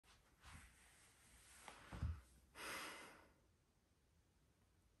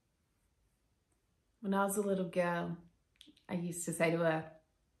When I was a little girl, I used to say to her,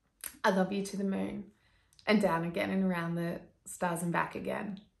 I love you to the moon and down again and around the stars and back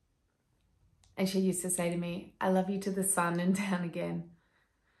again. And she used to say to me, I love you to the sun and down again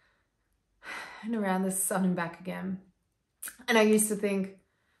and around the sun and back again. And I used to think,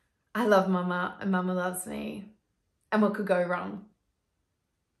 I love Mama and Mama loves me. And what could go wrong?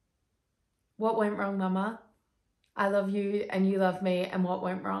 What went wrong, Mama? I love you and you love me, and what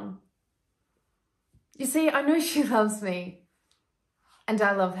went wrong? You see, I know she loves me and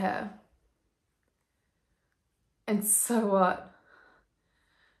I love her. And so what?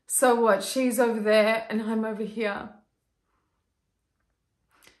 So what? She's over there and I'm over here.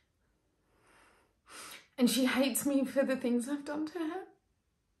 And she hates me for the things I've done to her.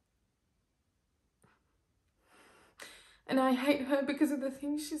 And I hate her because of the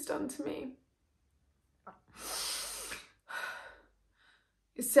things she's done to me.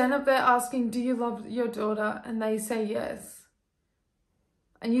 You stand up there asking, do you love your daughter? And they say yes.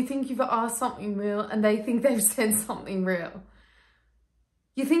 And you think you've asked something real and they think they've said something real.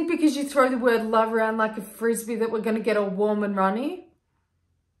 You think because you throw the word love around like a frisbee that we're going to get all warm and runny?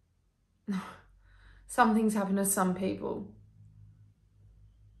 No. Some things happen to some people.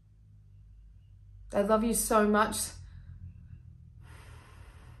 They love you so much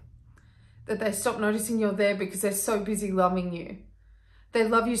that they stop noticing you're there because they're so busy loving you. They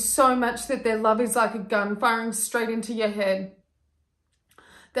love you so much that their love is like a gun firing straight into your head.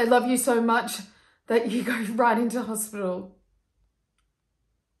 They love you so much that you go right into hospital.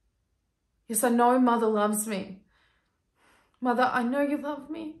 Yes, I know Mother loves me. Mother, I know you love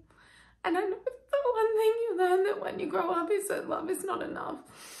me. And I know the one thing you learn that when you grow up is that love is not enough.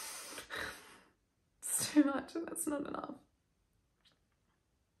 It's too much and that's not enough.